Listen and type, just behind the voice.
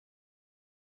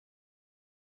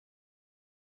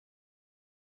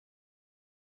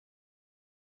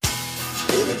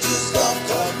Village's golf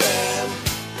cart man,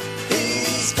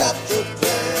 he's got the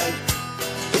plan.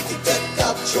 He can deck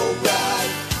out your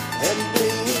ride and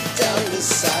bring it down to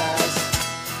size.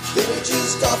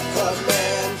 Village's golf cart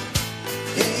man,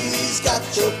 he's got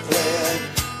your plan.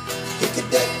 He can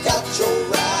deck out your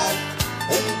ride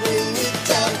and bring it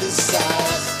down to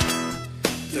size.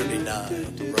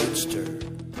 39 Roadster,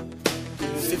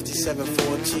 57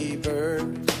 Ford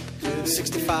T-Bird,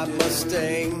 65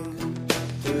 Mustang,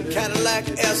 Cadillac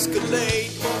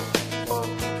Escalade,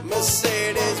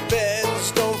 Mercedes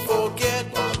Benz, don't forget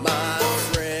my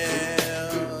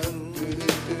friend.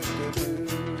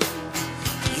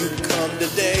 You come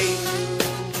today,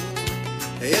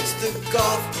 it's the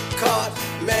golf cart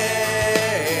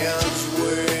man's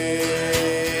way.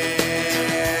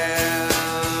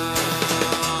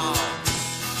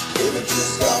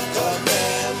 Village's golf cart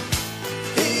man,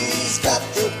 he's got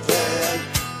the plan.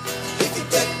 He can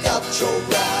deck out your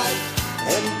ride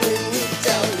and bring it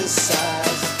down to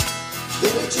size.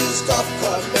 Village's golf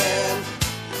cart man,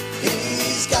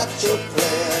 he's got your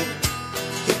plan.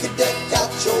 He can deck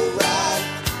out your ride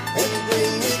and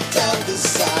bring it down to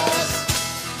size.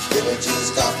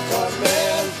 Village's golf cart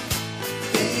man,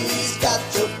 he's got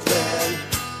your plan.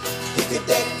 He can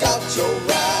deck out your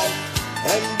ride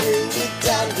and bring it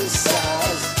down to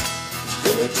size.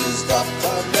 Village's golf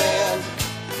cart man,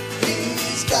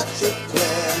 he's got your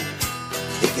plan.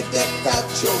 He can deck out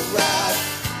your ride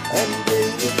and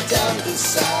bring it down to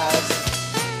size.